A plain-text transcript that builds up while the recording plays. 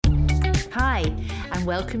Hi, and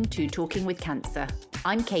welcome to Talking with Cancer.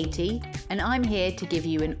 I'm Katie, and I'm here to give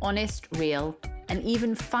you an honest, real, and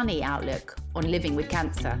even funny outlook on living with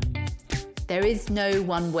cancer. There is no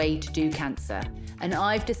one way to do cancer, and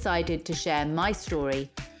I've decided to share my story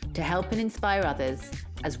to help and inspire others,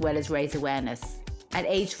 as well as raise awareness. At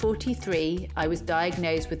age 43, I was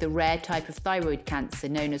diagnosed with a rare type of thyroid cancer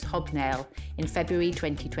known as hobnail in February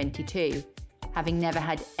 2022, having never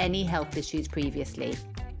had any health issues previously.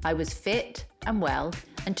 I was fit and well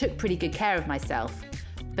and took pretty good care of myself.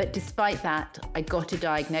 But despite that, I got a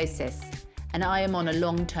diagnosis and I am on a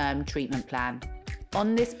long-term treatment plan.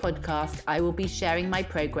 On this podcast, I will be sharing my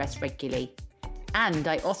progress regularly. And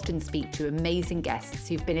I often speak to amazing guests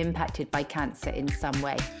who've been impacted by cancer in some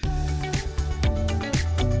way.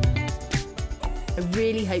 I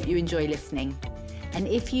really hope you enjoy listening. And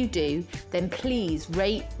if you do, then please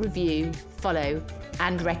rate, review, follow,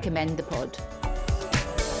 and recommend the pod.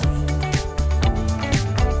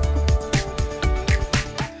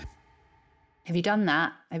 Have you done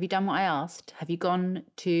that? Have you done what I asked? Have you gone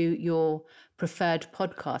to your preferred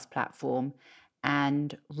podcast platform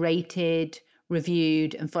and rated,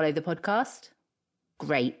 reviewed, and followed the podcast?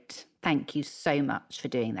 Great. Thank you so much for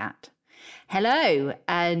doing that. Hello,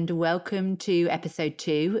 and welcome to episode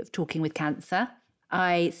 2 of Talking with Cancer.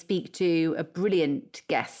 I speak to a brilliant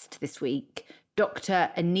guest this week, Dr.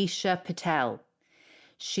 Anisha Patel.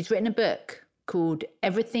 She's written a book called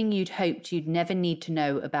Everything You'd Hoped You'd Never Need to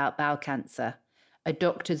Know About Bowel Cancer, a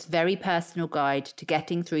doctor's very personal guide to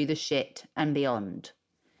getting through the shit and beyond.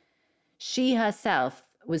 She herself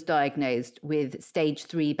was diagnosed with stage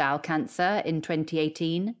 3 bowel cancer in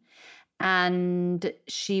 2018, and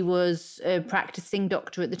she was a practicing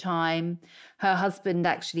doctor at the time. Her husband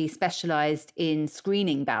actually specialised in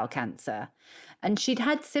screening bowel cancer, and she'd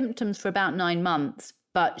had symptoms for about 9 months,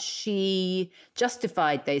 but she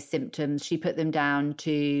justified those symptoms. She put them down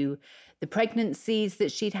to the pregnancies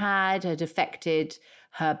that she'd had affected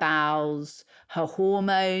her bowels, her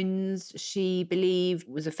hormones, she believed,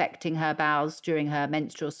 was affecting her bowels during her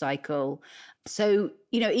menstrual cycle. So,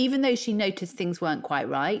 even though she noticed things weren't quite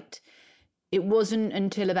right, it wasn't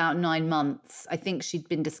until about 9 months, I think she'd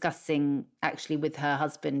been discussing actually with her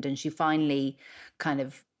husband, and she finally kind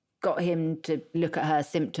of got him to look at her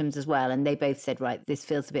symptoms as well. And they both said, right, this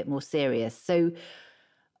feels a bit more serious. So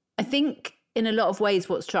I think in a lot of ways,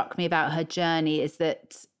 what struck me about her journey is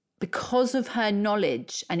that because of her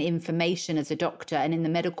knowledge and information as a doctor and in the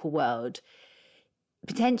medical world,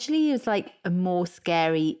 potentially it was like a more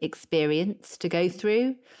scary experience to go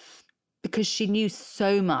through, because she knew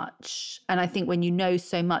so much. And I think when you know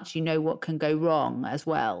so much, you know what can go wrong as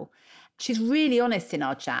well. She's really honest in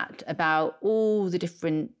our chat about all the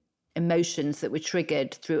different emotions that were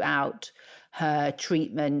triggered throughout her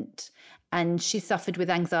treatment. And she suffered with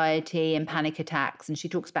anxiety and panic attacks, and she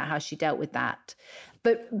talks about how she dealt with that.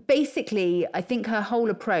 But basically, I think her whole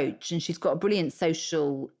approach, and she's got a brilliant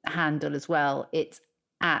social handle as well, it's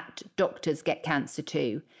at Doctors Get Cancer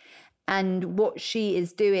Too. And what she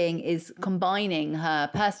is doing is combining her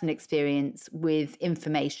personal experience with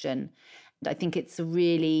information. And I think it's a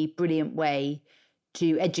really brilliant way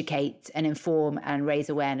to educate and inform and raise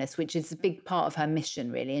awareness, which is a big part of her mission,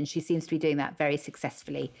 really. And she seems to be doing that very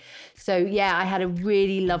successfully. So, yeah, I had a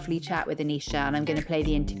really lovely chat with Anisha, and I'm going to play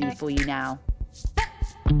the interview for you now.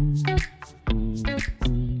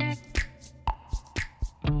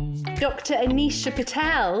 Dr. Anisha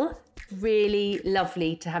Patel, really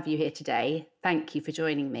lovely to have you here today. Thank you for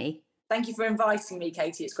joining me. Thank you for inviting me,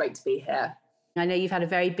 Katie. It's great to be here. I know you've had a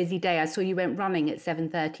very busy day. I saw you went running at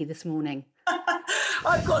 7:30 this morning.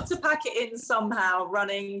 I've got to pack it in somehow.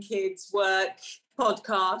 Running, kids, work,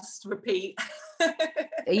 podcast, repeat.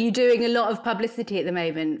 Are you doing a lot of publicity at the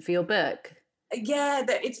moment for your book? Yeah,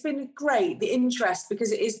 it's been great, the interest,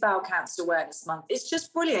 because it is Bowel Cancer Awareness Month. It's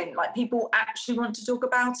just brilliant. Like, people actually want to talk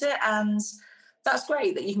about it, and that's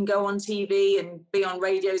great that you can go on TV and be on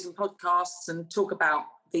radios and podcasts and talk about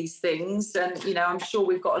these things. And, I'm sure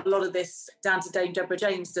we've got a lot of this down to Dame Deborah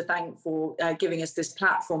James to thank for giving us this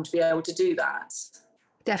platform to be able to do that.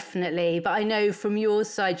 Definitely. But I know from your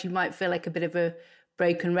side, you might feel like a bit of a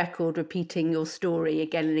broken record repeating your story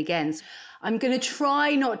again and again. So I'm going to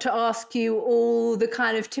try not to ask you all the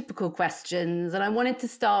kind of typical questions. And I wanted to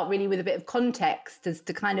start really with a bit of context as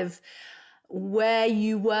to kind of where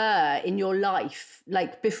you were in your life,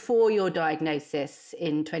 like before your diagnosis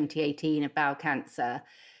in 2018 of bowel cancer.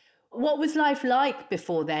 What was life like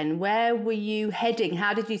before then? Where were you heading?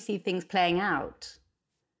 How did you see things playing out?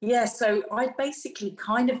 Yeah, so I basically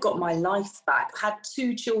kind of got my life back. Had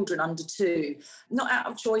two children under two, not out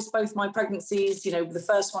of choice, both my pregnancies. The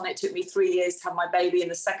first one, it took me 3 years to have my baby, and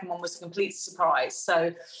the second one was a complete surprise.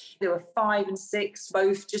 So they were 5 and 6,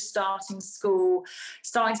 both just starting school,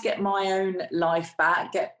 starting to get my own life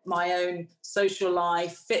back, get my own social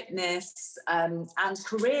life, fitness, and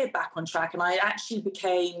career back on track. And I actually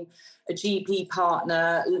became a GP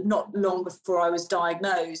partner not long before I was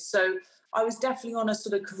diagnosed. So I was definitely on a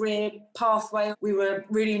sort of career pathway. We were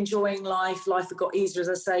really enjoying life. Life had got easier, as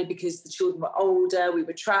I say, because the children were older. We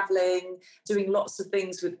were traveling, doing lots of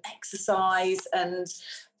things with exercise, and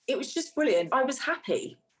it was just brilliant. I was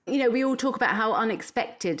happy. We all talk about how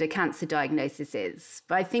unexpected a cancer diagnosis is,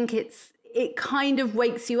 but I think it kind of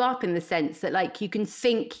wakes you up in the sense that, like, you can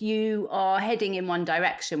think you are heading in one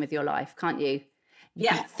direction with your life, can't you? You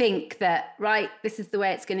can think that, right, this is the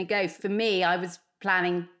way it's going to go. For me, I was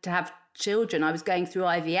planning to have children. I was going through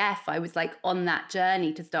IVF. I was like on that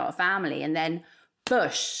journey to start a family, and then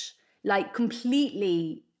bush, like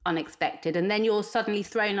completely unexpected. And then you're suddenly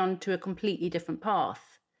thrown onto a completely different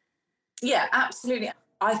path. Yeah, absolutely.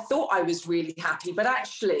 I thought I was really happy, but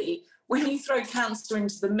actually, when you throw cancer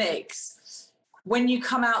into the mix, when you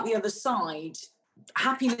come out the other side,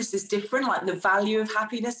 happiness is different. Like the value of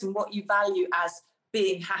happiness and what you value as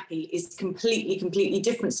being happy is completely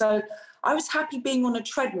different. So I was happy being on a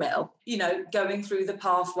treadmill, going through the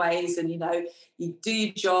pathways, and, you do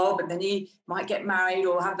your job, and then you might get married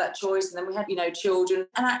or have that choice. And then we had, children.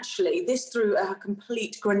 And actually, this threw a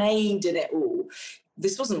complete grenade in it all.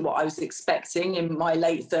 This wasn't what I was expecting in my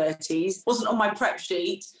late 30s, wasn't on my prep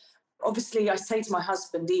sheet. Obviously, I say to my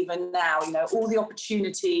husband, even now, all the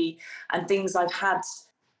opportunity and things I've had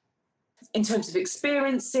in terms of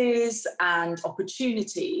experiences and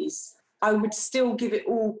opportunities, I would still give it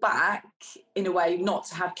all back in a way not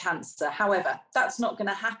to have cancer. However, that's not going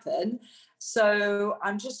to happen. So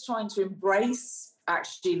I'm just trying to embrace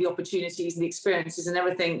actually the opportunities and the experiences and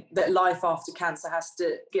everything that life after cancer has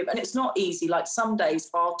to give. And it's not easy. Like, some days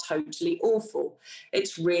are totally awful.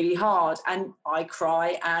 It's really hard. And I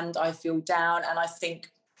cry and I feel down and I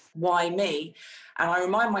think, why me? And I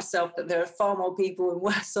remind myself that there are far more people in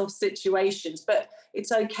worse off situations, but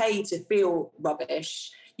it's okay to feel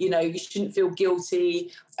rubbish. You shouldn't feel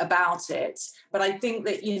guilty about it. But I think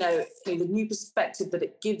that, the new perspective that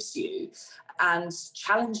it gives you and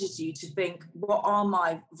challenges you to think, what are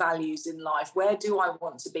my values in life? Where do I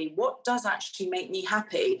want to be? What does actually make me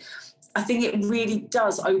happy? I think it really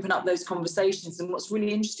does open up those conversations. And what's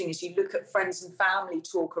really interesting is you look at friends and family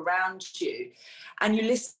talk around you and you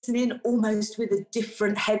listen in almost with a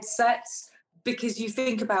different headset, because you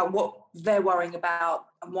think about what they're worrying about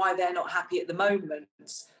and why they're not happy at the moment.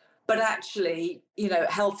 But actually,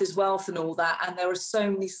 health is wealth and all that. And there are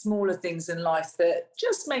so many smaller things in life that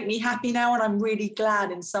just make me happy now. And I'm really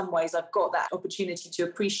glad in some ways I've got that opportunity to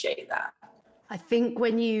appreciate that. I think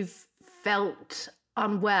when you've felt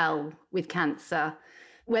unwell with cancer,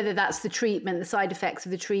 whether that's the treatment, the side effects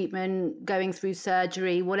of the treatment, going through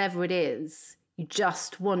surgery, whatever it is, you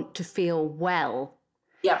just want to feel well.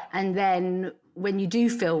 Yeah. And then when you do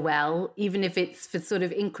feel well, even if it's for sort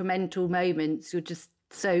of incremental moments, you're just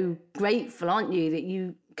so grateful, aren't you, that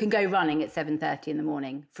you can go running at 7:30 in the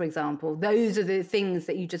morning, for example. Those are the things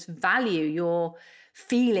that you just value. You're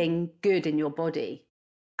feeling good in your body.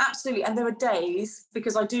 Absolutely. And there are days,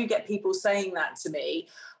 because I do get people saying that to me,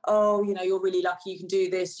 oh, you're really lucky, you can do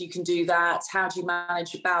this, you can do that. How do you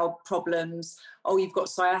manage your bowel problems? Oh, you've got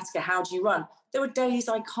sciatica, how do you run? There are days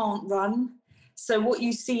I can't run. So what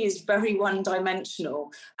you see is very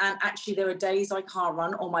one-dimensional. And actually there are days I can't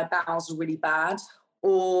run, or my bowels are really bad,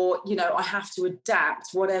 or, I have to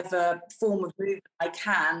adapt whatever form of movement I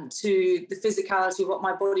can to the physicality of what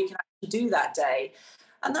my body can actually do that day.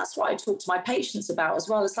 And that's what I talk to my patients about as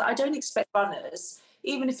well. It's like, I don't expect runners,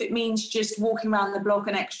 even if it means just walking around the block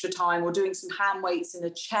an extra time or doing some hand weights in a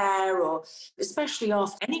chair, or especially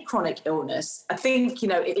after any chronic illness. I think,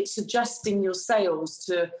 it's adjusting your sails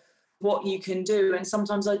to what you can do. And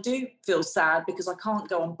sometimes I do feel sad because I can't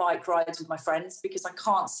go on bike rides with my friends because I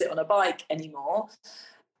can't sit on a bike anymore.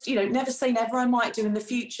 Never say never, I might do in the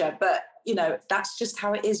future, but, that's just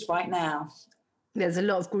how it is right now. There's a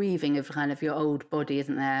lot of grieving of kind of your old body,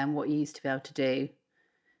 isn't there, and what you used to be able to do.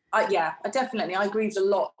 I grieved a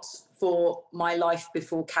lot for my life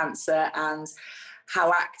before cancer and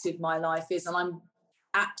how active my life is. And I'm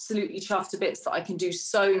absolutely chuffed to bits that I can do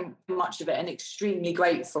so much of it, and extremely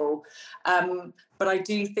grateful. But I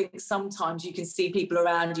do think sometimes you can see people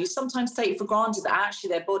around you sometimes take for granted that actually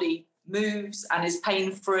their body moves and is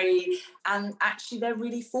pain-free, and actually they're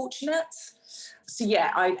really fortunate. So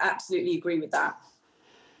yeah, I absolutely agree with that.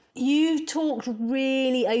 You talked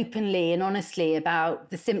really openly and honestly about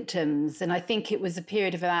the symptoms, and I think it was a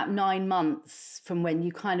period of about 9 months from when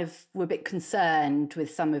you kind of were a bit concerned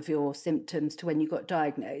with some of your symptoms to when you got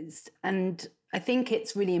diagnosed. And I think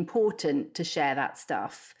it's really important to share that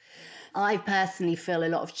stuff. I personally feel a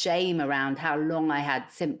lot of shame around how long I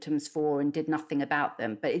had symptoms for and did nothing about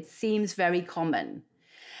them, but it seems very common.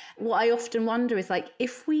 What I often wonder is, like,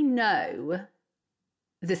 if we know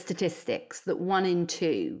the statistics that 1 in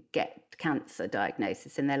 2 get cancer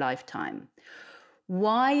diagnosis in their lifetime,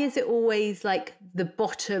 why is it always like the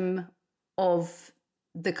bottom of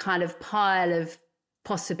the kind of pile of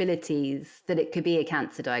possibilities that it could be a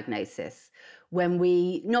cancer diagnosis, when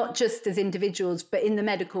we, not just as individuals, but in the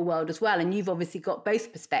medical world as well, and you've obviously got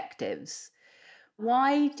both perspectives.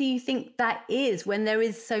 Why do you think that is when there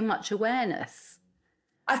is so much awareness?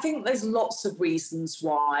 I think there's lots of reasons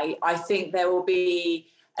why. I think there will be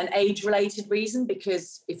an age-related reason,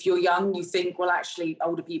 because if you're young, you think, well, actually,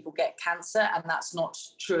 older people get cancer, and that's not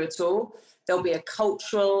true at all. There'll be a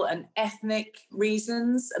cultural and ethnic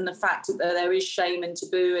reasons, and the fact that there is shame and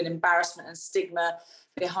taboo and embarrassment and stigma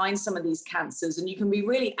behind some of these cancers, and you can be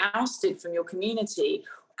really ousted from your community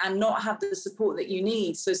and not have the support that you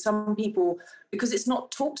need. So some people, because it's not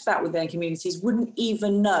talked about with their communities, wouldn't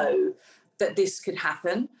even know that this could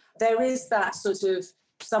happen. There is that sort of,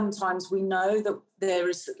 sometimes we know that there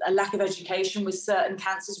is a lack of education with certain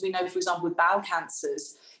cancers. We know, for example, with bowel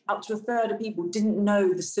cancers, up to a third of people didn't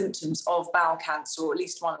know the symptoms of bowel cancer, or at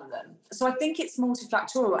least one of them. So I think it's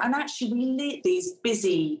multifactorial. And actually, we live these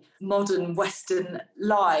busy, modern Western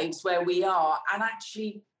lives where we are, and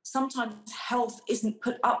actually sometimes health isn't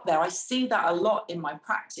put up there. I see that a lot in my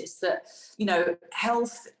practice, that, you know,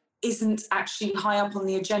 health isn't actually high up on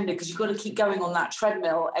the agenda because you've got to keep going on that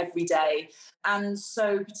treadmill every day. And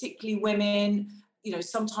so particularly women, you know,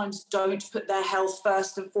 sometimes don't put their health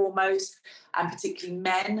first and foremost, and particularly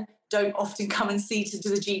men don't often come and see to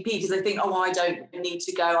the GP because they think, oh, I don't need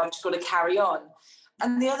to go, I've just got to carry on.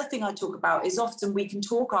 And the other thing I talk about is often we can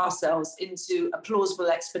talk ourselves into a plausible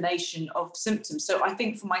explanation of symptoms. So I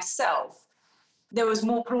think for myself, there was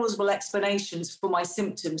more plausible explanations for my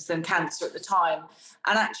symptoms than cancer at the time.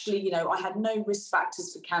 And actually, you know, I had no risk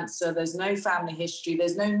factors for cancer. There's no family history.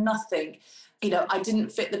 There's no nothing. You know, I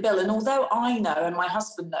didn't fit the bill. And although I know, and my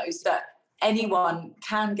husband knows, that anyone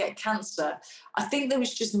can get cancer, I think there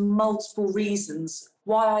was just multiple reasons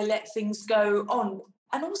why I let things go on.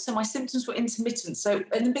 And also my symptoms were intermittent. So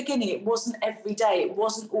in the beginning, it wasn't every day. It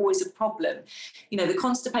wasn't always a problem. You know, the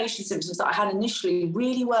constipation symptoms that I had initially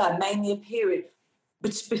really were mainly a period.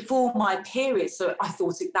 But before my period, so I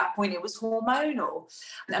thought at that point it was hormonal.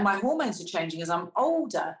 And my hormones are changing as I'm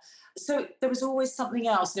older. So there was always something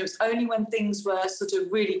else. And it was only when things were sort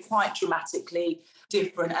of really quite dramatically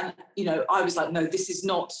different. And, you know, I was like, no, this is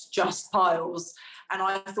not just piles. And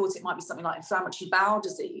I thought it might be something like inflammatory bowel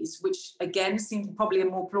disease, which again seemed probably a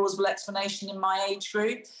more plausible explanation in my age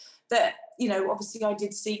group. That, you know, obviously I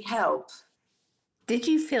did seek help. Did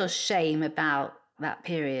you feel shame about that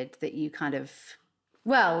period that you kind of...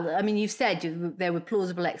 Well, I mean, you've said there were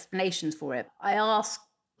plausible explanations for it. I asked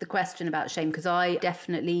the question about shame because I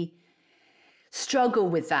definitely struggle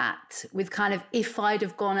with that, with kind of, if I'd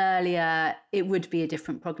have gone earlier, it would be a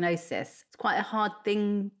different prognosis. It's quite a hard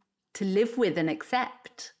thing to live with and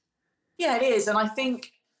accept. Yeah, it is. And I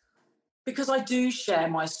think because I do share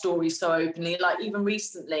my story so openly, like even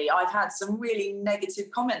recently, I've had some really negative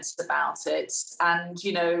comments about it. And,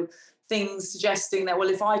 you know, things suggesting that, well,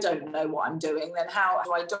 if I don't know what I'm doing, then how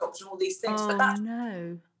do I doctor all these things? But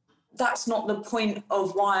that's not the point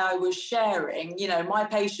of why I was sharing. You know, my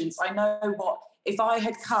patients, I know what, if I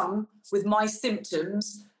had come with my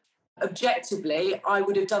symptoms objectively, I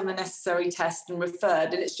would have done the necessary test and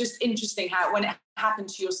referred. And it's just interesting how when it happened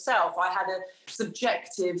to yourself, I had a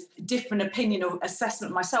subjective, different opinion or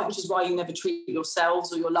assessment myself, which is why you never treat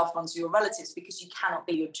yourselves or your loved ones or your relatives, because you cannot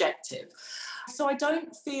be objective. So I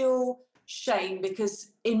don't feel shame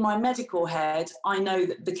because in my medical head, I know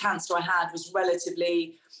that the cancer I had was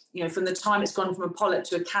relatively, you know, from the time it's gone from a polyp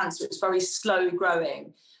to a cancer, it's very slow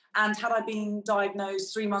growing. And had I been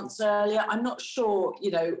diagnosed 3 months earlier, I'm not sure,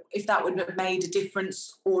 you know, if that would have made a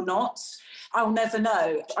difference or not. I'll never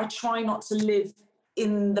know. I try not to live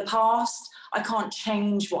in the past. I can't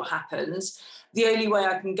change what happened. The only way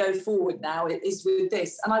I can go forward now is with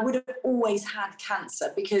this. And I would have always had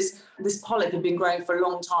cancer because this polyp had been growing for a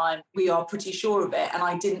long time. We are pretty sure of it. And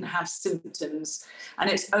I didn't have symptoms. And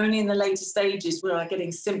it's only in the later stages where I'm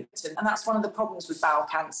getting symptoms. And that's one of the problems with bowel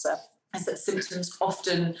cancer. is that symptoms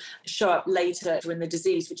often show up later in the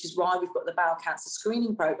disease, which is why we've got the bowel cancer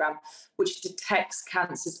screening program, which detects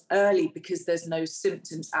cancers early because there's no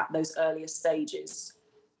symptoms at those earlier stages.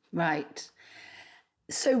 Right.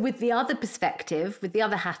 So with the other perspective, with the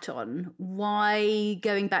other hat on, why,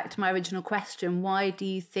 going back to my original question, why do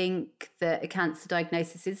you think that a cancer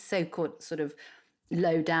diagnosis is so called sort of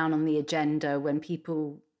low down on the agenda when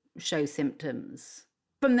people show symptoms?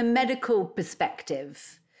 From the medical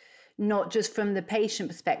perspective, not just from the patient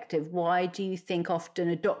perspective, why do you think often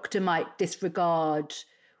a doctor might disregard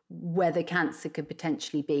whether cancer could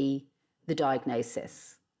potentially be the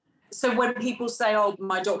diagnosis? So when people say, oh,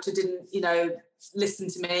 my doctor didn't, listen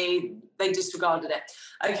to me, they disregarded it.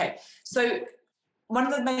 Okay, so one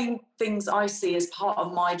of the main things I see as part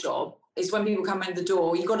of my job is when people come in the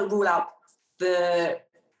door, you've got to rule out the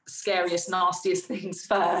scariest, nastiest things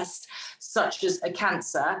first, such as a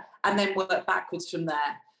cancer, and then work backwards from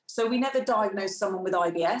there. So we never diagnose someone with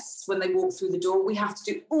IBS when they walk through the door. We have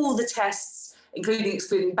to do all the tests,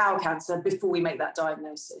 excluding bowel cancer, before we make that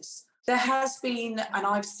diagnosis. There has been, and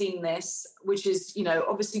I've seen this, which is,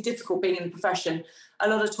 obviously difficult being in the profession, a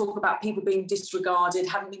lot of talk about people being disregarded,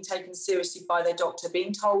 haven't been taken seriously by their doctor,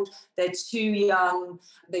 being told they're too young,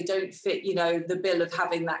 they don't fit, the bill of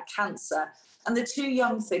having that cancer. And the too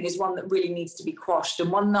young thing is one that really needs to be quashed,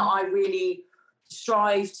 and one that I really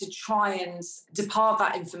strive to try and depart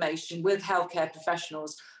that information with healthcare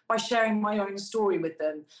professionals by sharing my own story with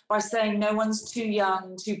them, by saying no one's too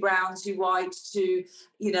young, too brown, too white, too,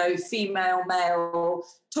 female, male,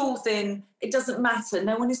 tall, thin. It doesn't matter.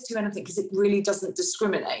 No one is too anything because it really doesn't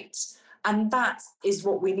discriminate. And that is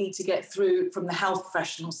what we need to get through from the health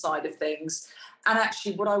professional side of things. And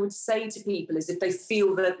actually what I would say to people is if they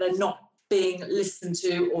feel that they're not being listened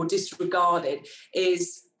to or disregarded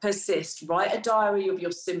is persist, write a diary of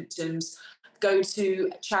your symptoms, go to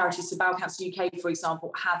charities. So Bowel Cancer UK, for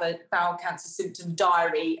example, have a bowel cancer symptom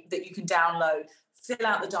diary that you can download, fill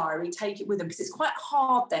out the diary, take it with them, because it's quite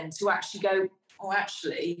hard then to actually go, oh,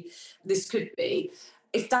 actually, this could be.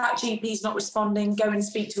 If that GP is not responding, go and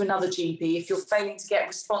speak to another GP. If you're failing to get a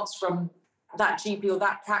response from that GP or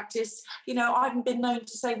that practice, I've been known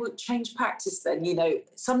to say, well, change practice then.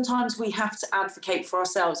 Sometimes we have to advocate for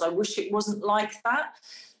ourselves. I wish it wasn't like that,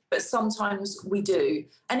 but sometimes we do.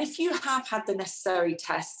 And if you have had the necessary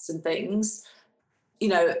tests and things,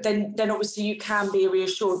 then obviously you can be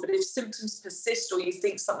reassured. But if symptoms persist or you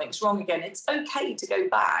think something's wrong again, it's okay to go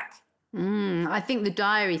back. I think the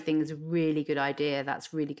diary thing is a really good idea.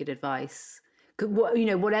 That's really good advice.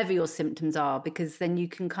 Whatever your symptoms are, because then you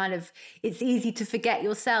can it's easy to forget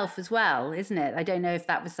yourself as well, isn't it? I don't know if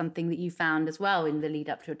that was something that you found as well in the lead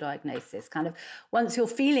up to your diagnosis. Once you're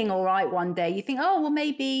feeling all right one day, you think, oh, well,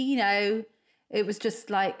 maybe, it was just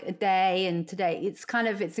like a day, and today it's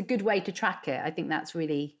a good way to track it. I think that's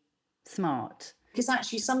really smart. Because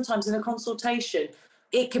actually sometimes in a consultation,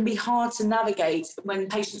 it can be hard to navigate when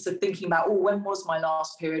patients are thinking about, oh, when was my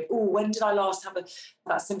last period? Oh, when did I last have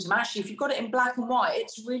that symptom? Actually, if you've got it in black and white,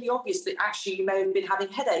 it's really obvious that actually you may have been having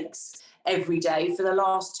headaches every day for the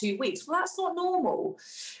last 2 weeks. Well, that's not normal.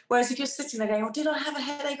 Whereas if you're sitting there going, oh, did I have a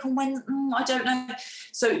headache on when? I don't know.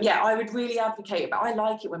 So, yeah, I would really advocate, but I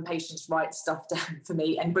like it when patients write stuff down for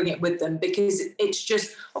me and bring it with them, because it's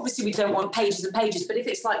just, obviously we don't want pages and pages, but if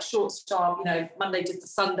it's like short star, Monday to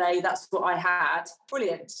Sunday, that's what I had.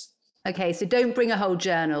 Brilliant. Okay, so don't bring a whole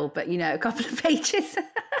journal, but, a couple of pages.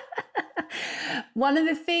 One of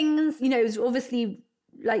the things, is obviously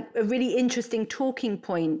like a really interesting talking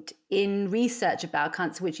point in research about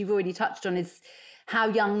cancer, which you've already touched on, is how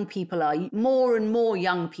young people are. More and more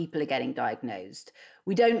young people are getting diagnosed.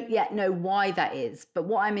 We don't yet know why that is. But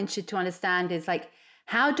what I'm interested to understand is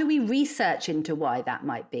how do we research into why that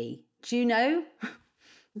might be? Do you know?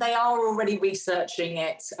 They are already researching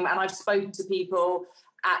it. And I've spoken to people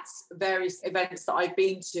at various events that I've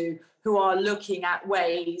been to who are looking at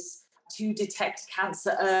ways to detect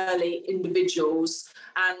cancer early in individuals.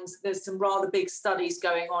 And there's some rather big studies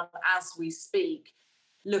going on as we speak,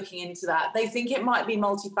 looking into that. They think it might be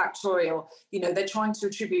multifactorial. They're trying to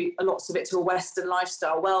attribute lots of it to a Western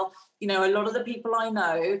lifestyle. Well, a lot of the people I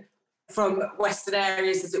know from Western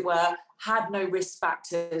areas, as it were, had no risk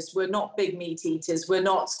factors. We're not big meat eaters. We're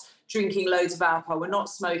not drinking loads of alcohol. We're not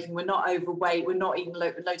smoking. We're not overweight. We're not eating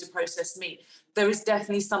loads of processed meat. There is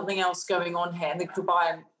definitely something else going on here. And the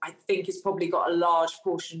microbiome, I think, has probably got a large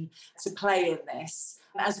portion to play in this,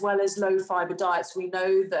 as well as low fibre diets. We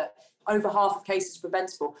know that over half of cases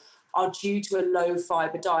preventable are due to a low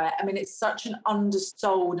fibre diet. I mean, it's such an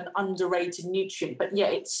undersold and underrated nutrient, but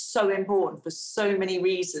yet it's so important for so many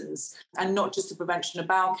reasons, and not just the prevention of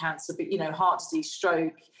bowel cancer, but, heart disease,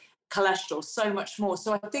 stroke, cholesterol, so much more.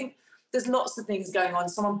 So I think there's lots of things going on.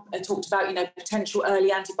 Someone talked about, potential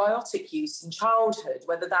early antibiotic use in childhood,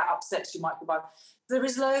 whether that upsets your microbiome. There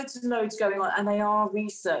is loads and loads going on, and they are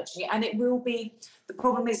researching it. And it will be, the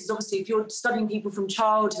problem is obviously if you're studying people from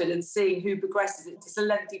childhood and seeing who progresses, it's a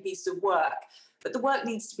lengthy piece of work. But the work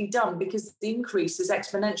needs to be done because the increase is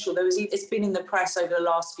exponential. It's been in the press over the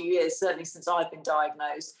last few years, certainly since I've been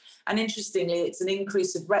diagnosed. And interestingly, it's an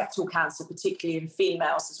increase of rectal cancer, particularly in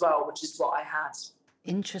females as well, which is what I had.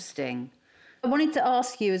 Interesting. I wanted to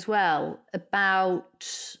ask you as well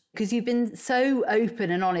about, because you've been so open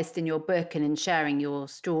and honest in your book and in sharing your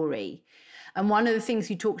story. And one of the things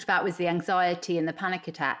you talked about was the anxiety and the panic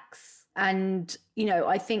attacks. And,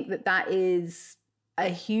 I think that is a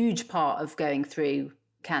huge part of going through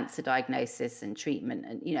cancer diagnosis and treatment.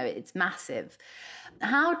 And, it's massive.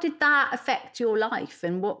 How did that affect your life?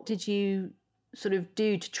 And what did you sort of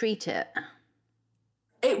do to treat it?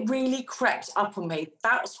 It really crept up on me.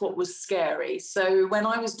 That's what was scary. So when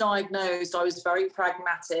I was diagnosed, I was very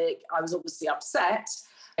pragmatic. I was obviously upset.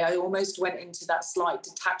 I almost went into that slight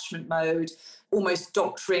detachment mode, almost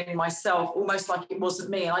doctoring myself, almost like it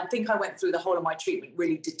wasn't me. And I think I went through the whole of my treatment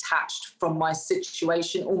really detached from my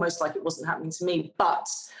situation, almost like it wasn't happening to me. But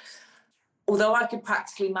although I could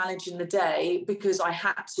practically manage in the day because I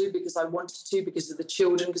had to, because I wanted to, because of the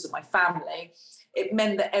children, because of my family, it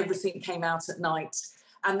meant that everything came out at night.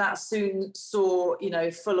 And that soon saw,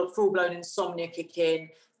 full-blown insomnia kick in,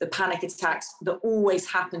 the panic attacks that always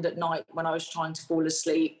happened at night when I was trying to fall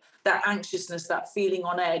asleep, that anxiousness, that feeling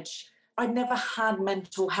on edge. I'd never had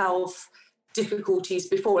mental health difficulties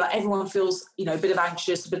before. Like everyone feels, a bit of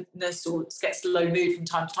anxiousness or gets low mood from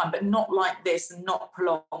time to time, but not like this and not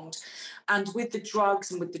prolonged. And with the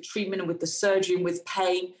drugs and with the treatment and with the surgery and with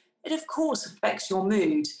pain, it of course affects your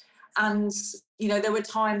mood. And, there were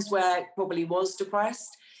times where I probably was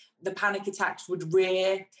depressed. The panic attacks would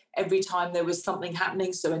rear every time there was something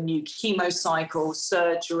happening. So a new chemo cycle,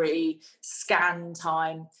 surgery, scan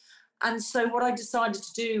time. And so what I decided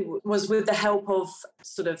to do was, with the help of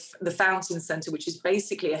sort of the Fountain Centre, which is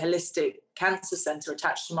basically a holistic cancer centre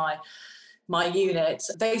attached to my unit,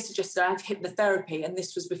 they suggested I have hypnotherapy, and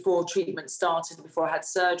this was before treatment started, before I had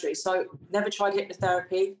surgery. So I never tried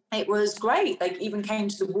hypnotherapy. It was great. They even came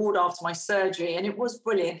to the ward after my surgery, and it was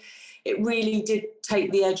brilliant. It really did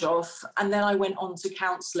take the edge off. And then I went on to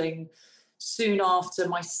counselling soon after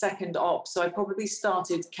my second op. So I probably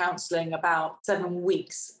started counselling about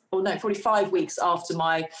 45 weeks after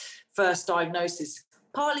my first diagnosis,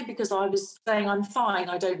 partly because I was saying, I'm fine,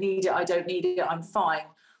 I don't need it, I'm fine.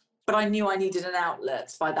 But I knew I needed an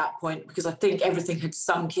outlet by that point because I think everything had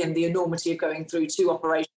sunk in, the enormity of going through 2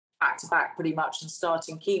 operations back to back pretty much and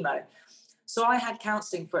starting chemo. So I had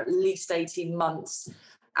counselling for at least 18 months.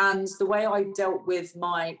 And the way I dealt with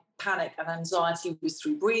my panic and anxiety was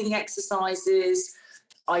through breathing exercises.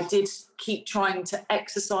 I did keep trying to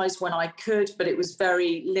exercise when I could, but it was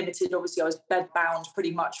very limited. Obviously, I was bed-bound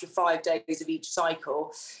pretty much for 5 days of each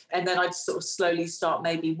cycle. And then I'd sort of slowly start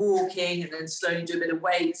maybe walking and then slowly do a bit of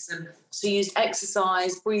weights. And so use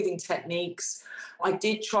exercise, breathing techniques. I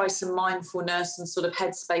did try some mindfulness and sort of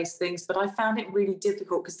headspace things, but I found it really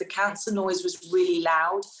difficult because the cancer noise was really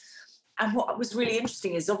loud. And what was really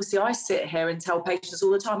interesting is obviously I sit here and tell patients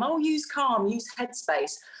all the time, use Calm, use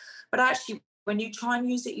Headspace. But actually, when you try and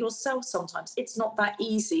use it yourself, sometimes it's not that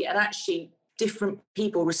easy. And actually, different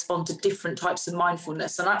people respond to different types of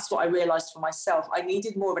mindfulness. And that's what I realized for myself. I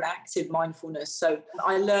needed more of an active mindfulness. So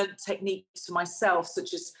I learned techniques for myself,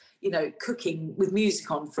 such as, cooking with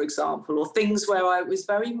music on, for example, or things where I was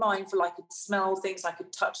very mindful. I could smell things, I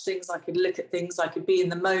could touch things, I could look at things, I could be in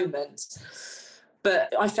the moment.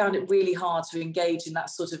 But I found it really hard to engage in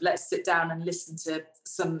that sort of let's sit down and listen to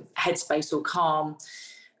some Headspace or Calm.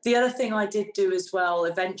 The other thing I did do as well,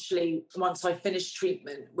 eventually, once I finished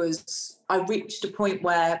treatment, was I reached a point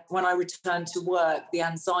where when I returned to work, the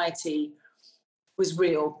anxiety was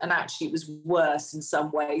real, and actually it was worse in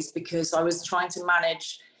some ways because I was trying to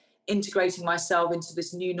manage integrating myself into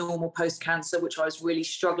this new normal post-cancer, which I was really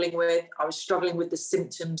struggling with. I was struggling with the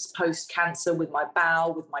symptoms post-cancer, with my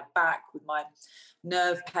bowel, with my back, with my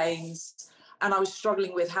nerve pains. And I was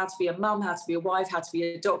struggling with how to be a mum, how to be a wife, how to be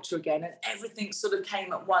a doctor again. And everything sort of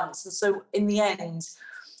came at once. And so in the end,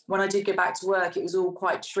 when I did go back to work, it was all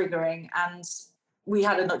quite triggering. And we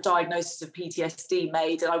had a diagnosis of PTSD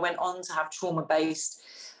made. And I went on to have trauma-based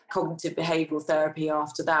cognitive behavioural therapy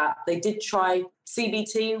after that. They did try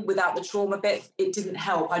CBT without the trauma bit. It didn't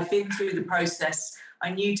help. I'd been through the process.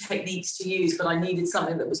 I knew techniques to use, but I needed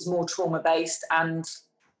something that was more trauma-based and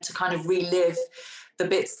to kind of relive the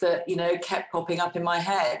bits that, kept popping up in my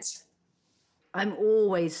head. I'm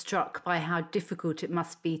always struck by how difficult it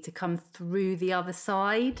must be to come through the other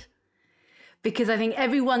side. Because I think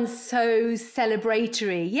everyone's so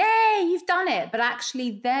celebratory. Yay, you've done it. But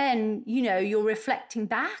actually then, you're reflecting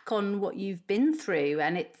back on what you've been through.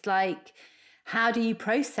 And it's like, how do you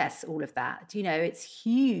process all of that? It's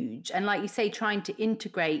huge. And like you say, trying to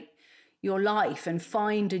integrate your life and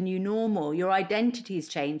find a new normal. Your identity's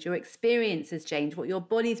changed, your experience has changed, what your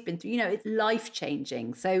body's been through. It's life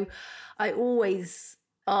changing. So I always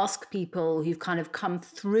ask people who've kind of come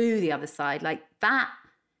through the other side, like that,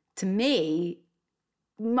 to me,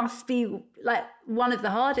 must be like one of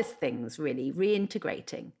the hardest things, really,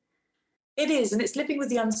 reintegrating. It is, and it's living with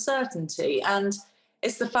the uncertainty. And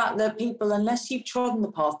it's the fact that people, unless you've trodden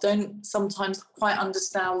the path, don't sometimes quite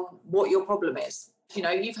understand what your problem is.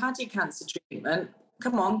 You've had your cancer treatment.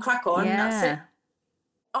 Come on, crack on. Yeah. That's it.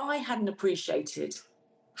 I hadn't appreciated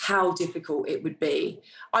how difficult it would be.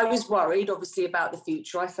 I was worried, obviously, about the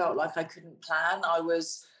future. I felt like I couldn't plan. I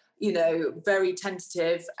was very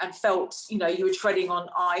tentative and felt, you were treading on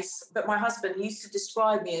ice. But my husband used to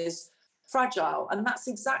describe me as fragile. And that's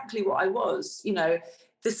exactly what I was.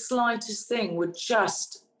 The slightest thing would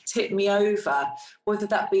just tip me over, whether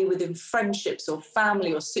that be within friendships or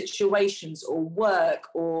family or situations or work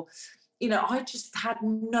or, I just had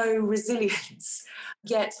no resilience.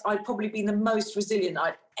 Yet I'd probably been the most resilient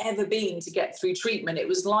I'd ever been to get through treatment. It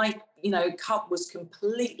was like, cup was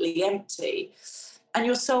completely empty. And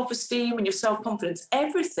your self-esteem and your self-confidence,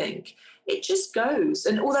 everything, it just goes.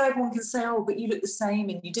 And although everyone can say, oh, but you look the same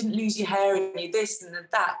and you didn't lose your hair and you this and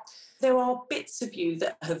that, there are bits of you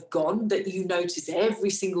that have gone that you notice every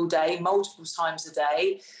single day, multiple times a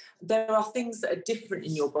day. There are things that are different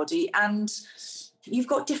in your body and you've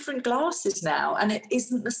got different glasses now and it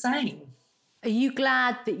isn't the same. Are you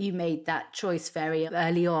glad that you made that choice very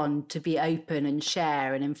early on to be open and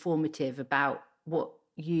share and informative about what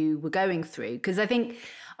you were going through? Because I think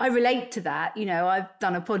I relate to that. I've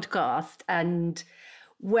done a podcast and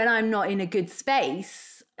when I'm not in a good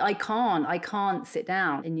space, I can't sit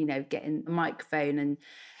down and, get in a microphone and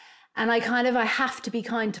I have to be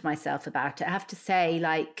kind to myself about it. I have to say,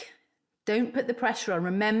 like, don't put the pressure on.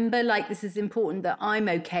 Remember, like, this is important that I'm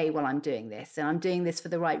okay while I'm doing this and I'm doing this for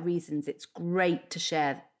the right reasons. It's great to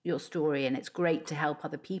share your story and it's great to help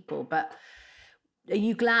other people. But are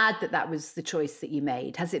you glad that that was the choice that you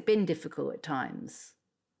made? Has it been difficult at times?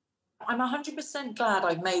 I'm 100% glad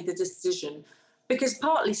I've made the decision because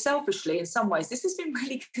partly selfishly, in some ways, this has been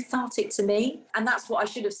really cathartic to me. And that's what I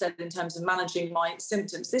should have said in terms of managing my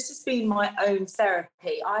symptoms. This has been my own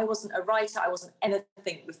therapy. I wasn't a writer. I wasn't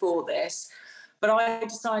anything before this. But I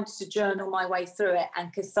decided to journal my way through it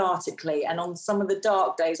and cathartically. And on some of the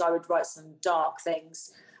dark days, I would write some dark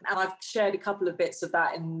things. And I've shared a couple of bits of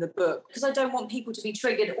that in the book because I don't want people to be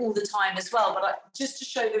triggered all the time as well. But just to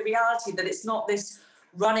show the reality that it's not this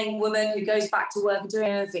running woman who goes back to work and doing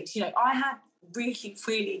anything. I had really,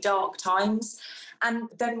 really dark times. And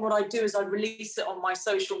then what I do is I release it on my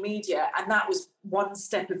social media. And that was one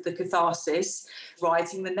step of the catharsis,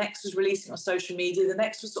 writing. The next was releasing on social media. The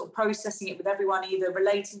next was sort of processing it with everyone, either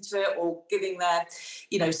relating to it or giving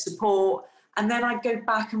their, support. And then I'd go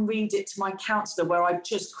back and read it to my counsellor where I'd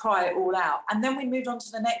just cry it all out. And then we moved on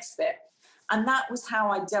to the next bit. And that was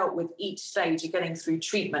how I dealt with each stage of getting through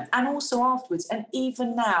treatment and also afterwards. And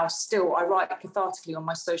even now, still, I write cathartically on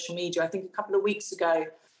my social media. I think a couple of weeks ago,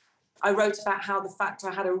 I wrote about how the fact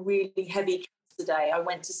I had a really heavy cancer day. I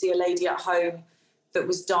went to see a lady at home that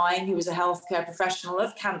was dying, who was a healthcare professional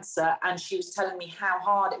of cancer, and she was telling me how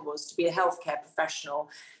hard it was to be a healthcare professional.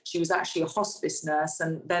 She was actually a hospice nurse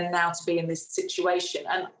and then now to be in this situation.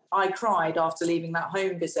 And I cried after leaving that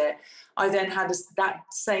home visit. I then had that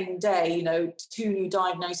same day, 2 new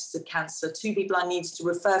diagnoses of cancer, 2 people I needed to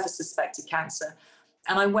refer for suspected cancer.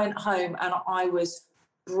 And I went home and I was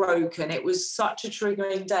broken. It was such a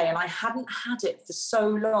triggering day and I hadn't had it for so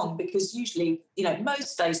long because usually,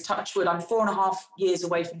 most days, touch wood, I'm 4.5 years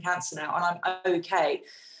away from cancer now and I'm okay.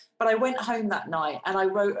 But I went home that night and I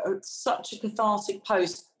wrote such a cathartic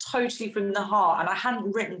post, totally from the heart. And I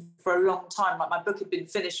hadn't written for a long time. Like my book had been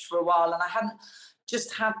finished for a while and I hadn't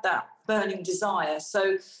just had that burning desire.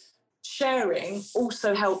 So sharing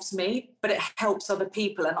also helps me, but it helps other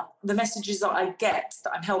people. And the messages that I get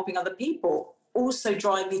that I'm helping other people also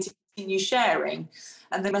drive me to continue sharing.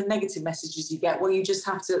 And then the negative messages you get, well, you just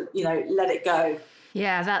have to, let it go.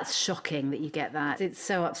 Yeah, that's shocking that you get that. It's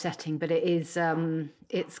so upsetting, but it is,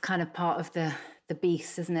 it's kind of part of the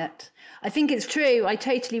beast, isn't it? I think it's true. I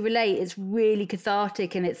totally relate. It's really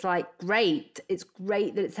cathartic and it's like, great. It's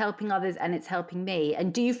great that it's helping others and it's helping me.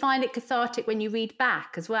 And do you find it cathartic when you read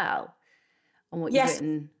back as well on what you've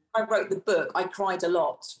written? I wrote the book, I cried a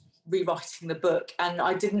lot rewriting the book, and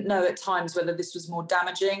I didn't know at times whether this was more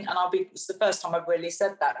damaging. And it's the first time I've really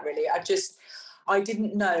said that, really. I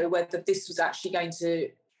didn't know whether this was actually going to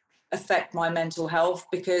affect my mental health,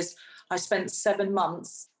 because I spent 7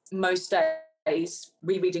 months most days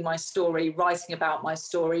rereading my story, writing about my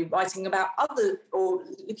story, writing about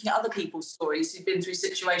looking at other people's stories who've been through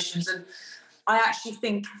situations. And I actually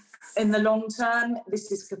think in the long term,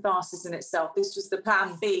 this is catharsis in itself. This was the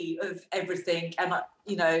plan B of everything. And,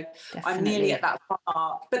 I'm nearly at that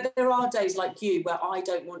mark. But there are days like you where I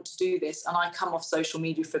don't want to do this, and I come off social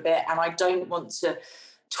media for a bit, and I don't want to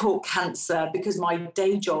talk cancer because my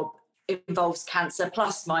day job involves cancer,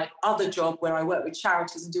 plus my other job where I work with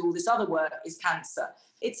charities and do all this other work is cancer.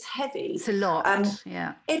 It's heavy. It's a lot.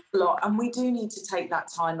 Yeah. It's a lot. And we do need to take that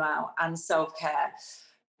time out and self-care,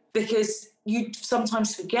 because you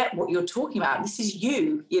sometimes forget what you're talking about. This is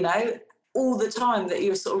you, all the time that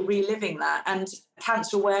you're sort of reliving that. And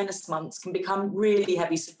Cancer Awareness Months can become really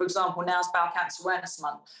heavy. So, for example, now it's Bowel Cancer Awareness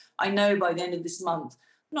Month. I know by the end of this month,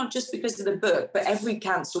 not just because of the book, but every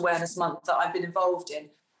Cancer Awareness Month that I've been involved in,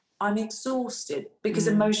 I'm exhausted, because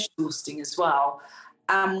emotionally exhausting as well.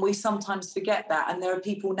 And we sometimes forget that. And there are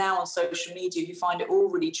people now on social media who find it all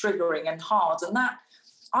really triggering and hard. And that,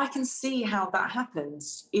 I can see how that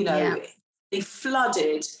happens. They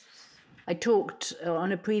flooded. I talked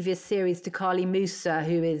on a previous series to Carly Musa,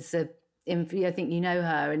 who is I think you know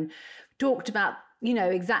her, and talked about,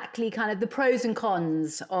 exactly kind of the pros and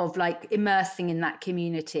cons of like immersing in that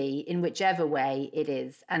community in whichever way it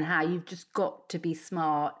is, and how you've just got to be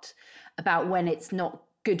smart about when it's not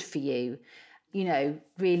good for you.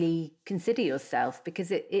 Really consider yourself,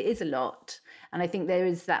 because it is a lot. And I think there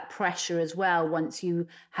is that pressure as well once you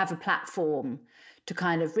have a platform to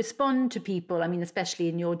kind of respond to people. I mean, especially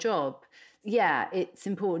in your job. Yeah, it's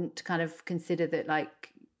important to kind of consider that,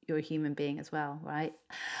 like, you're a human being as well, right?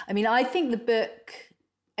 I mean, I think the book,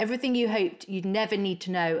 Everything You Hoped You'd Never Need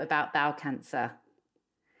to Know About Bowel Cancer,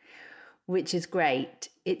 which is great.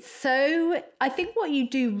 I think what you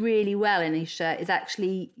do really well, Anisha, is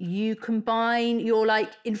actually you combine your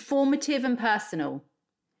like informative and personal.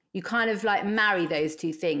 You kind of like marry those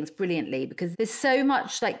two things brilliantly, because there's so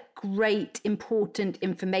much like great, important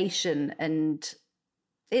information, and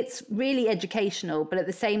it's really educational, but at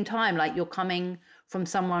the same time, like, you're coming from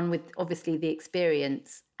someone with obviously the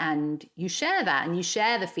experience, and you share that, and you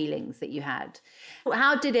share the feelings that you had.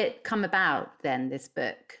 How did it come about then, this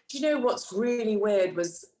book? Do you know what's really weird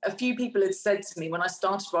was a few people had said to me when I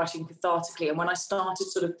started writing cathartically, and when I started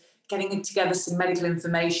sort of getting together some medical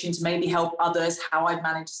information to maybe help others how I'd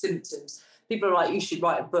manage symptoms, people are like, you should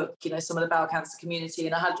write a book, some of the bowel cancer community.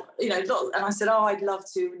 And I had, and I said, oh, I'd love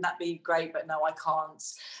to, and that'd be great, but no, I can't.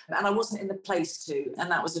 And I wasn't in the place to,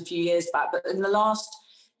 and that was a few years back. But in the last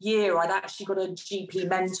year, I'd actually got a GP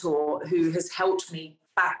mentor who has helped me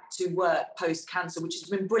back to work post-cancer, which has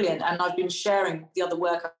been brilliant. And I've been sharing the other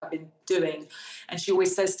work I've been doing. And she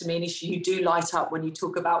always says to me, Anisha, you do light up when you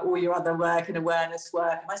talk about all your other work and awareness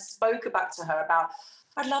work. And I spoke back to her about,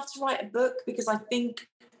 I'd love to write a book, because I think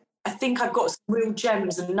I've got some real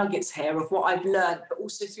gems and nuggets here of what I've learned, but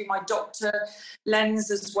also through my doctor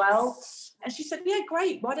lens as well. And she said, yeah,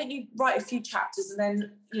 great. Why don't you write a few chapters and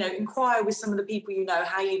then, inquire with some of the people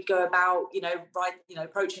how you'd go about,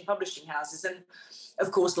 approaching publishing houses. And of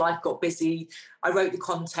course, life got busy. I wrote the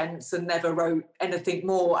contents and never wrote anything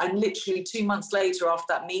more. And literally 2 months later, after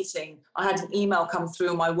that meeting, I had an email come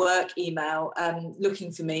through on my work email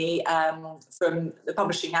looking for me from the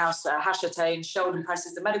publishing house, Hachette and Sheldon Press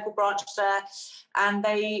is the medical branch there. And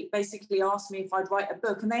they basically asked me if I'd write a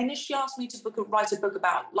book. And they initially asked me to write a book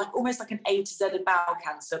about almost like an A to Z of bowel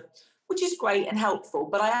cancer, which is great and helpful.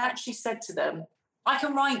 But I actually said to them, I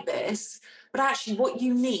can write this, but actually what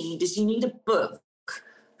you need is a book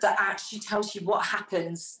that actually tells you what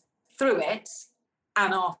happens through it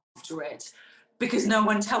and after it, because no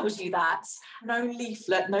one tells you that. No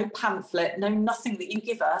leaflet, no pamphlet, no nothing that you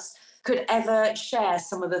give us could ever share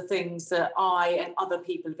some of the things that I and other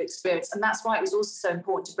people have experienced. And that's why it was also so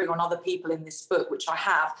important to bring on other people in this book, which I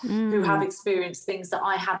have, who have experienced things that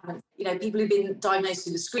I haven't. People who've been diagnosed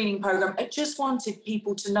through the screening program. I just wanted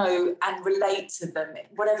people to know and relate to them in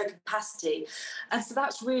whatever capacity. And so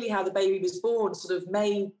that's really how the baby was born, sort of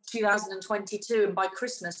May 2022. And by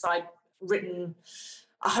Christmas, I'd written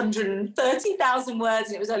 130,000 words,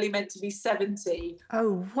 and it was only meant to be 70.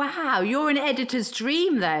 Oh, wow. You're an editor's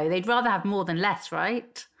dream, though. They'd rather have more than less,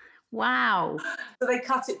 right? Wow. So they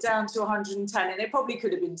cut it down to 110, and it probably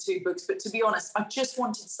could have been 2 books. But to be honest, I just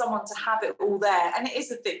wanted someone to have it all there. And it is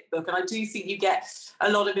a thick book, and I do think you get a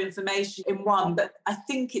lot of information in one. But I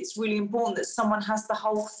think it's really important that someone has the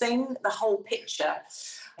whole thing, the whole picture.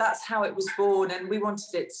 That's how it was born. And we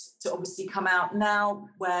wanted it to obviously come out now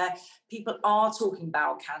where people are talking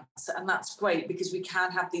bowel cancer. And that's great because we can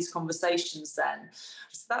have these conversations then.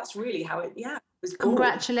 So that's really how it, was born.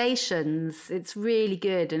 Congratulations. It's really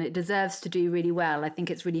good and it deserves to do really well. I think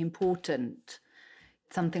it's really important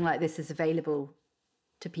something like this is available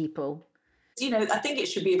to people. I think it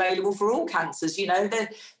should be available for all cancers.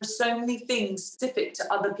 There's so many things specific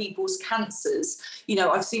to other people's cancers.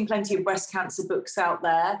 I've seen plenty of breast cancer books out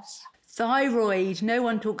there. Thyroid. No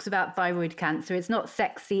one talks about thyroid cancer. It's not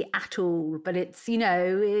sexy at all, but it's,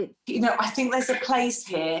 I think there's a place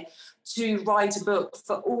here to write a book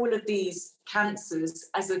for all of these cancers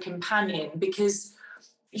as a companion, because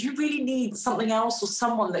you really need something else or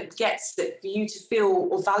someone that gets it for you to feel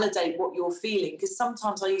or validate what you're feeling. Because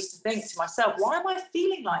sometimes I used to think to myself, why am I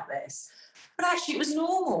feeling like this? But actually it was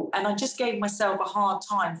normal. And I just gave myself a hard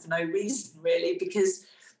time for no reason, really, because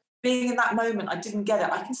being in that moment, I didn't get it.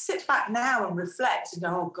 I can sit back now and reflect and go,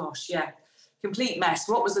 oh gosh, yeah, complete mess.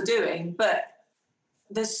 What was I doing? But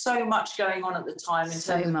there's so much going on at the time. In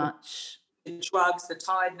so terms much. Of the drugs, the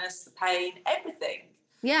tiredness, the pain, everything.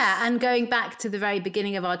 Yeah, and going back to the very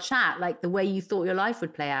beginning of our chat, like the way you thought your life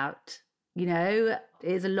would play out, it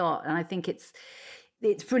is a lot. And I think it's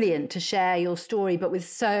brilliant to share your story, but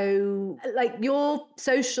with your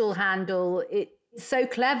social handle, it's so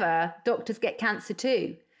clever. Doctors get cancer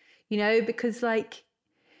too, because the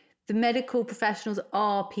medical professionals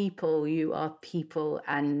are people, you are people.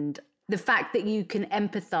 And the fact that you can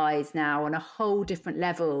empathize now on a whole different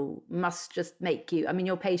level must just make you,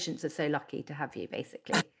 your patients are so lucky to have you,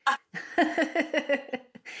 basically.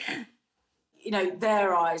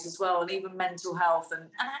 Their eyes as well, and even mental health and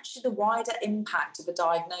actually the wider impact of a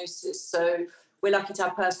diagnosis. So we're lucky to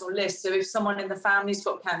have personal lists. So if someone in the family's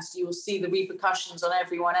got cancer, you will see the repercussions on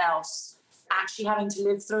everyone else actually having to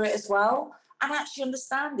live through it as well. And actually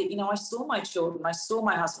understand it. I saw my children, I saw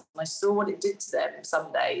my husband, I saw what it did to them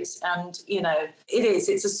some days. And, it's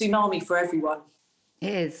a tsunami for everyone.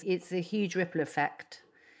 It is. It's a huge ripple effect.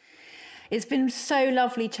 It's been so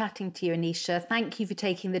lovely chatting to you, Anisha. Thank you for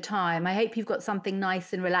taking the time. I hope you've got something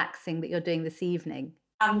nice and relaxing that you're doing this evening.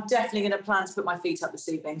 I'm definitely going to plan to put my feet up this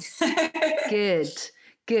evening.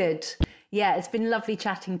 Good. Yeah, it's been lovely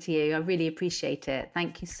chatting to you. I really appreciate it.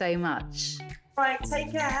 Thank you so much. Right,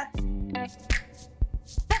 take care.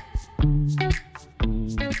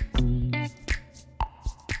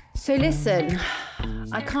 So listen,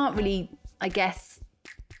 I can't really,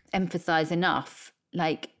 emphasize enough,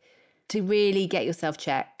 to really get yourself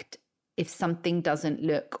checked if something doesn't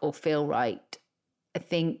look or feel right. I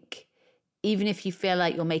think even if you feel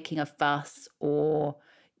like you're making a fuss or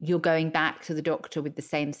you're going back to the doctor with the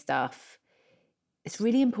same stuff, it's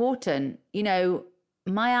really important.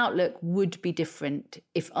 My outlook would be different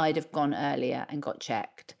if I'd have gone earlier and got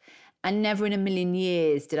checked. And never in a million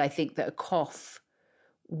years did I think that a cough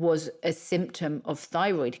was a symptom of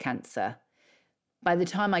thyroid cancer. By the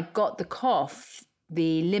time I got the cough,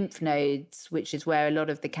 the lymph nodes, which is where a lot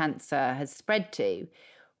of the cancer has spread to,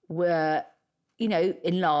 were,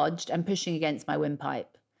 enlarged and pushing against my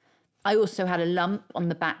windpipe. I also had a lump on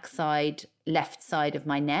the left side of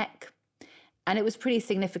my neck. And it was pretty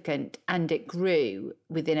significant, and it grew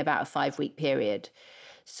within about a 5-week period.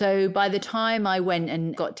 So by the time I went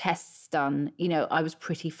and got tests done, I was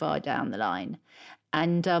pretty far down the line.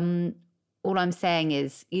 And all I'm saying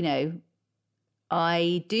is,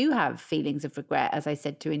 I do have feelings of regret, as I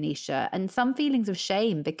said to Anisha, and some feelings of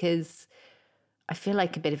shame because I feel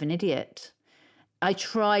like a bit of an idiot. I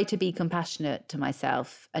try to be compassionate to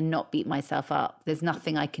myself and not beat myself up. There's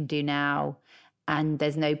nothing I can do now, and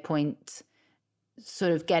there's no point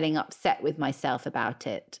sort of getting upset with myself about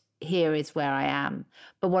it. Here is where I am.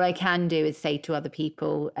 But what I can do is say to other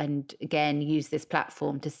people, and again, use this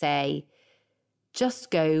platform to say,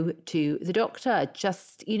 just go to the doctor,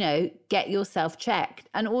 just, get yourself checked.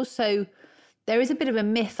 And also, there is a bit of a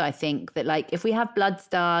myth, I think, that if we have bloods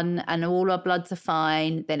done and all our bloods are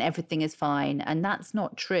fine, then everything is fine. And that's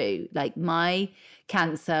not true. My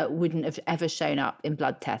cancer wouldn't have ever shown up in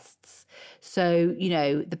blood tests. So,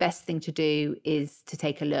 the best thing to do is to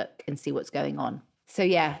take a look and see what's going on. So,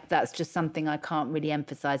 yeah, that's just something I can't really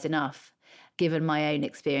emphasize enough, given my own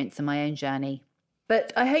experience and my own journey.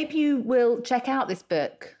 But I hope you will check out this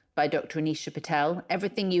book by Dr. Anisha Patel,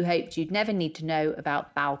 Everything You Hoped You'd Never Need to Know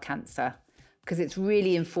About Bowel Cancer, because it's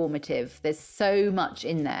really informative. There's so much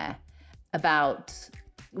in there about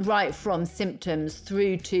right from symptoms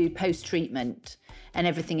through to post-treatment and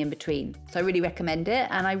everything in between. So I really recommend it.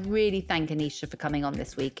 And I really thank Anisha for coming on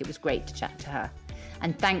this week. It was great to chat to her.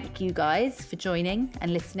 And thank you guys for joining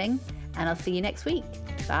and listening. And I'll see you next week.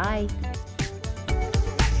 Bye.